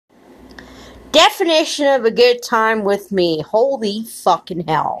Definition of a good time with me. Holy fucking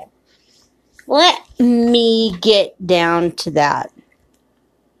hell. Let me get down to that.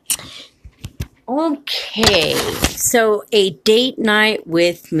 Okay, so a date night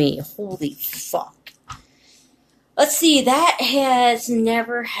with me. Holy fuck. Let's see, that has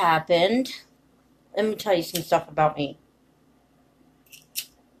never happened. Let me tell you some stuff about me.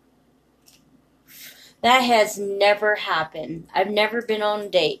 That has never happened. I've never been on a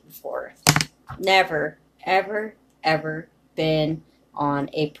date before. Never, ever, ever been on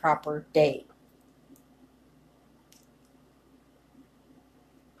a proper date.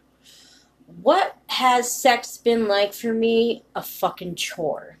 What has sex been like for me? A fucking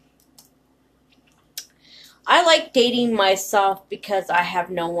chore. I like dating myself because I have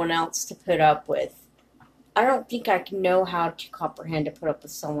no one else to put up with. I don't think I can know how to comprehend to put up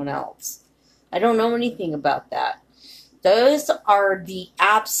with someone else. I don't know anything about that. Those are the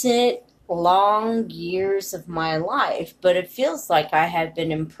absent long years of my life, but it feels like I have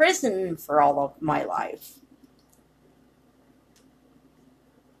been in prison for all of my life.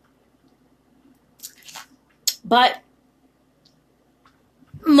 But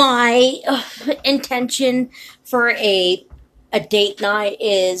my intention for a date night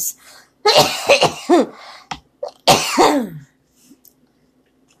is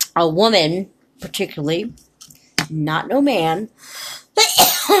a woman, particularly, not no man,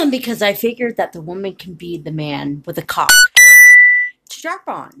 because I figured that the woman can be the man with a cock. Strap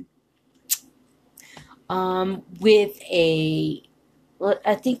on. With a,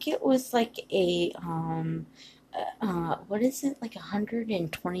 I think it was like a, what is it, like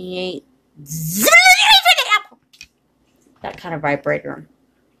 128, that kind of vibrator.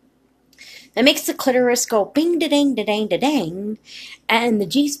 That makes the clitoris go bing da dang da dang da dang, and the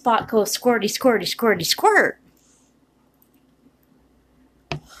G-spot goes squirty squirty squirty squirt.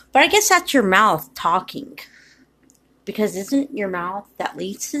 But I guess that's your mouth talking. Because isn't your mouth that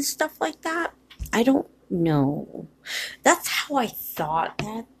leads to stuff like that? I don't know. That's how I thought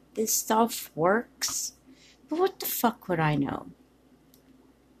that this stuff works. But what the fuck would I know?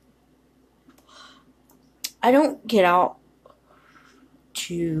 I don't get out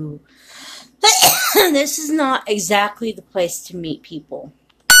to... This is not exactly the place to meet people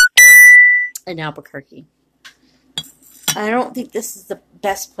in Albuquerque. I don't think this is the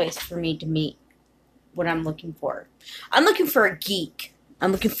best place for me to meet what I'm looking for. I'm looking for a geek.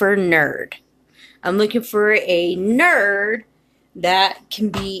 I'm looking for a nerd. I'm looking for a nerd that can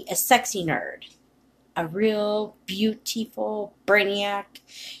be a sexy nerd. A real beautiful brainiac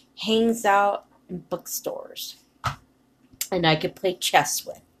hangs out in bookstores. And I could play chess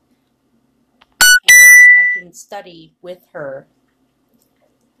with. I can study with her.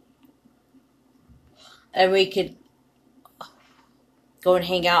 And we could go and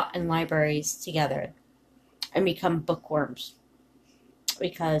hang out in libraries together and become bookworms,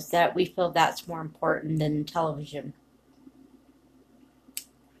 because that we feel that's more important than television.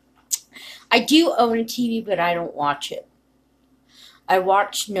 I do own a TV, but I don't watch it. I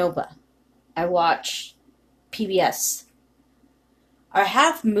watch Nova. I watch PBS. I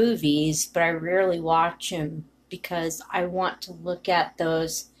have movies, but I rarely watch them because I want to look at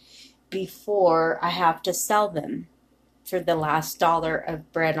those before I have to sell them for the last dollar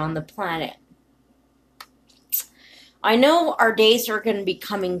of bread on the planet. I know our days are going to be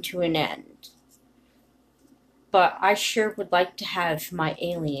coming to an end, but I sure would like to have my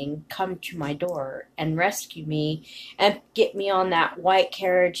alien come to my door and rescue me and get me on that white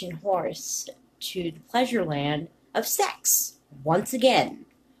carriage and horse to the pleasure land of sex once again.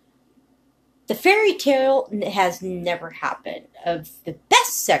 The fairy tale has never happened of the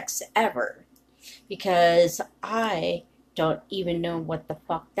best sex ever, because I don't even know what the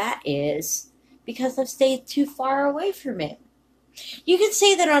fuck that is, because I've stayed too far away from it. You can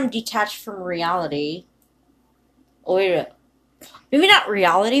say that I'm detached from reality. Or maybe not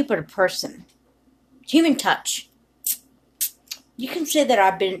reality, but a person. Human touch. You can say that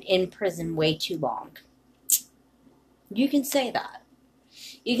I've been in prison way too long. You can say that.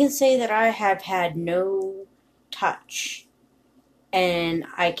 You can say that I have had no touch, and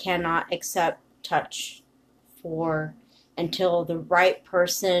I cannot accept touch for until the right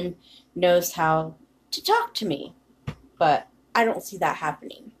person knows how to talk to me. But I don't see that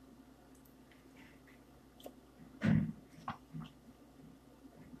happening.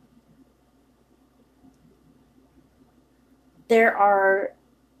 There are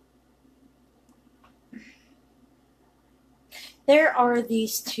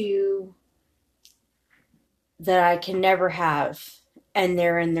these two that I can never have, and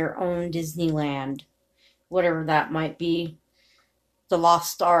they're in their own Disneyland, whatever that might be. The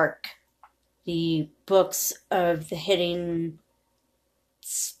Lost Ark, the books of the hidden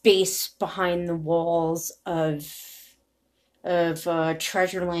space behind the walls of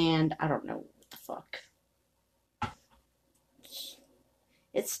Treasureland. I don't know what the fuck.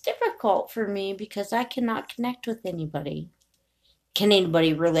 It's difficult for me because I cannot connect with anybody. Can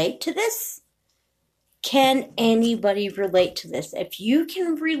anybody relate to this? Can anybody relate to this? If you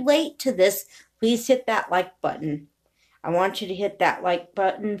can relate to this, please hit that like button. I want you to hit that like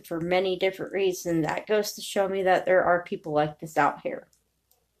button for many different reasons. That goes to show me that there are people like this out here.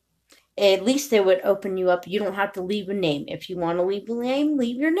 At least it would open you up. You don't have to leave a name. If you want to leave a name,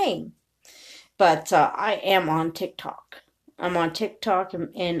 leave your name. But I am on TikTok. I'm on TikTok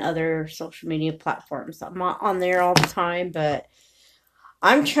and other social media platforms. I'm not on there all the time, but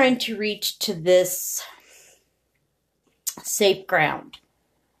I'm trying to reach to this safe ground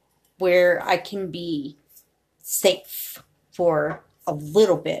where I can be safe for a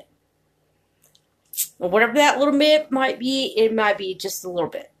little bit. Whatever that little bit might be, it might be just a little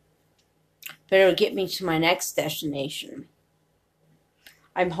bit. But it'll get me to my next destination.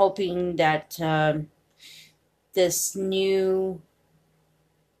 I'm hoping that this new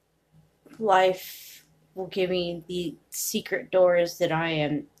life will give me the secret doors that I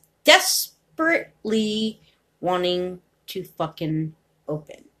am desperately wanting to fucking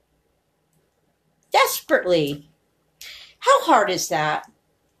open. Desperately. How hard is that?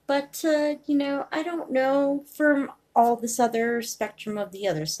 But, I don't know from all this other spectrum of the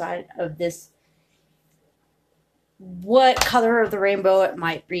other side of this what color of the rainbow it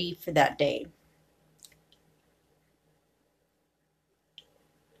might be for that day.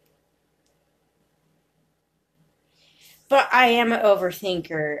 But I am an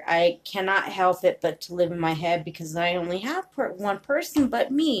overthinker. I cannot help it but to live in my head because I only have one person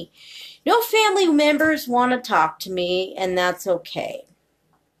but me. No family members want to talk to me, and that's okay.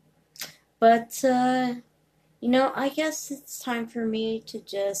 But, I guess it's time for me to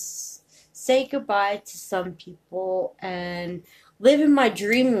just say goodbye to some people and live in my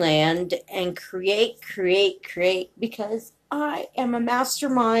dreamland and create, because I am a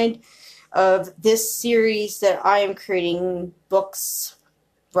mastermind of this series that I am creating, books,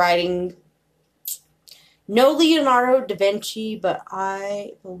 writing. No Leonardo da Vinci, but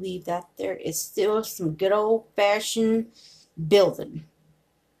I believe that there is still some good old-fashioned building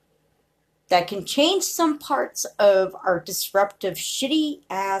that can change some parts of our disruptive,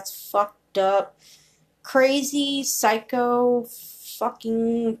 shitty-ass, fucked up, crazy, psycho,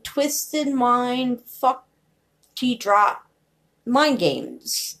 fucking twisted mind, fuck T-drop mind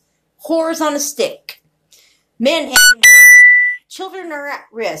games. Whores on a stick. Men and women. Children are at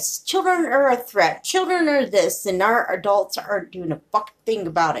risk. Children are a threat. Children are this, and our adults aren't doing a fucking thing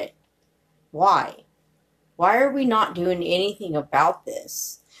about it. Why? Why are we not doing anything about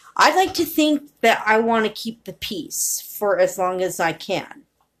this? I'd like to think that I want to keep the peace for as long as I can.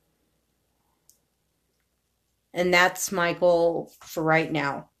 And that's my goal for right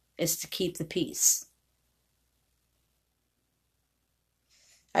now, is to keep the peace.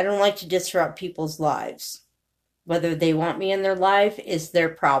 I don't like to disrupt people's lives. Whether they want me in their life is their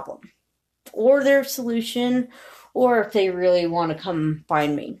problem. Or their solution, or if they really want to come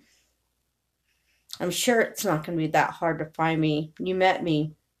find me. I'm sure it's not going to be that hard to find me. You met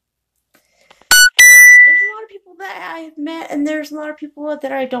me. There's a lot of people that I've met, and there's a lot of people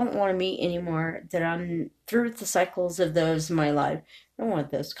that I don't want to meet anymore, that I'm through the cycles of those in my life. I don't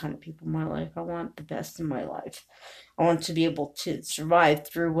want those kind of people in my life. I want the best in my life. I want to be able to survive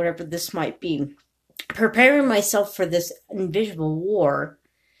through whatever this might be. Preparing myself for this invisible war.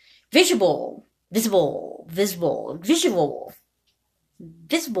 Visible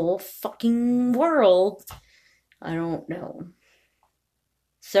fucking world. I don't know.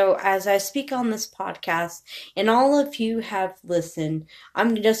 So as I speak on this podcast, and all of you have listened,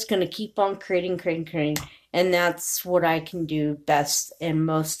 I'm just going to keep on creating. And that's what I can do best and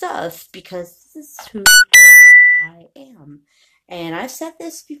most of, because this is who I am. And I've said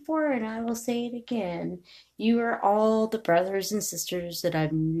this before, and I will say it again. You are all the brothers and sisters that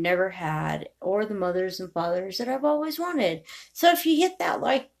I've never had, or the mothers and fathers that I've always wanted. So if you hit that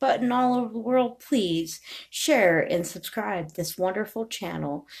like button all over the world, please share and subscribe this wonderful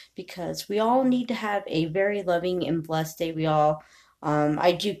channel, because we all need to have a very loving and blessed day. We all,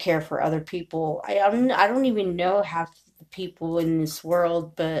 I do care for other people. I don't even know half the people in this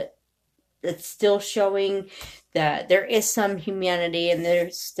world, but it's still showing that there is some humanity, and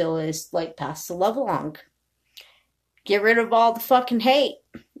there still is, pass the love along. Get rid of all the fucking hate.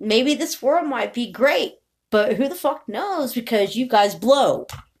 Maybe this world might be great, but who the fuck knows, because you guys blow.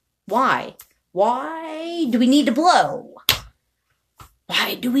 Why? Why do we need to blow?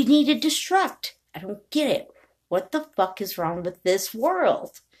 Why do we need to destruct? I don't get it. What the fuck is wrong with this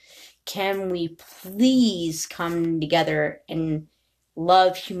world? Can we please come together and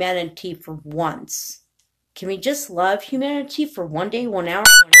love humanity for once? Can we just love humanity for 1 day, 1 hour,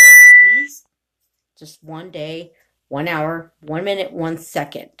 1 hour, please? Just 1 day, 1 hour, 1 minute, 1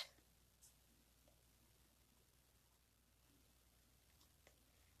 second.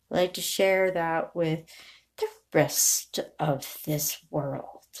 I'd like to share that with the rest of this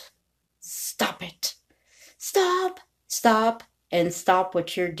world. Stop it. Stop, and stop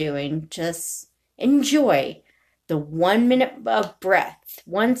what you're doing. Just enjoy the 1 minute of breath,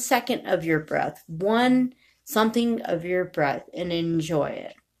 1 second of your breath, one something of your breath, and enjoy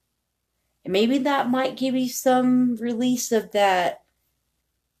it. And maybe that might give you some release of that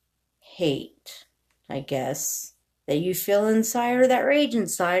hate, I guess, that you feel inside, or that rage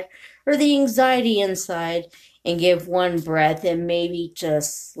inside, or the anxiety inside, and give one breath and maybe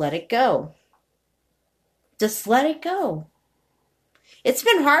just let it go. Just let it go. It's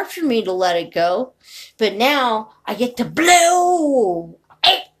been hard for me to let it go, but now I get to blow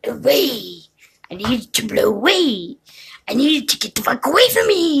it away. I need it to blow away. I need it to get the fuck away from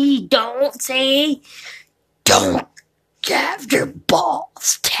me. Don't have your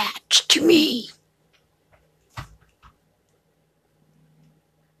balls attached to me.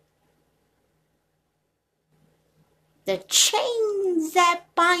 The chains that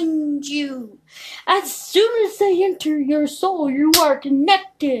bind you. As soon as they enter your soul, you are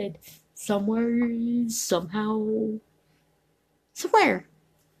connected. Somewhere, somehow, somewhere.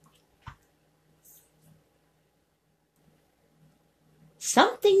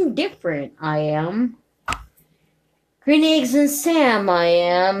 Something different, I am. Green Eggs and Sam, I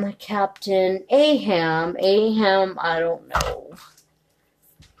am. Captain Aham. Aham, I don't know.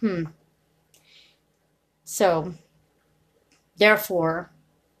 So, therefore,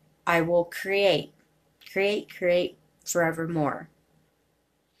 I will create forevermore.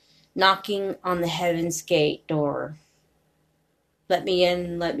 Knocking on the heaven's gate door. Let me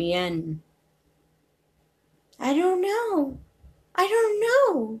in, let me in. I don't know.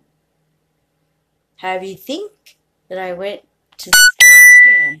 Have you think that I went to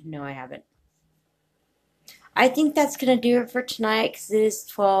Jam? No, I haven't. I think that's going to do it for tonight because it is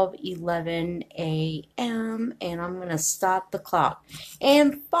 12:11 a.m. and I'm going to stop the clock.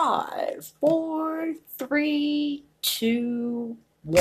 And 5, 4, 3, 2,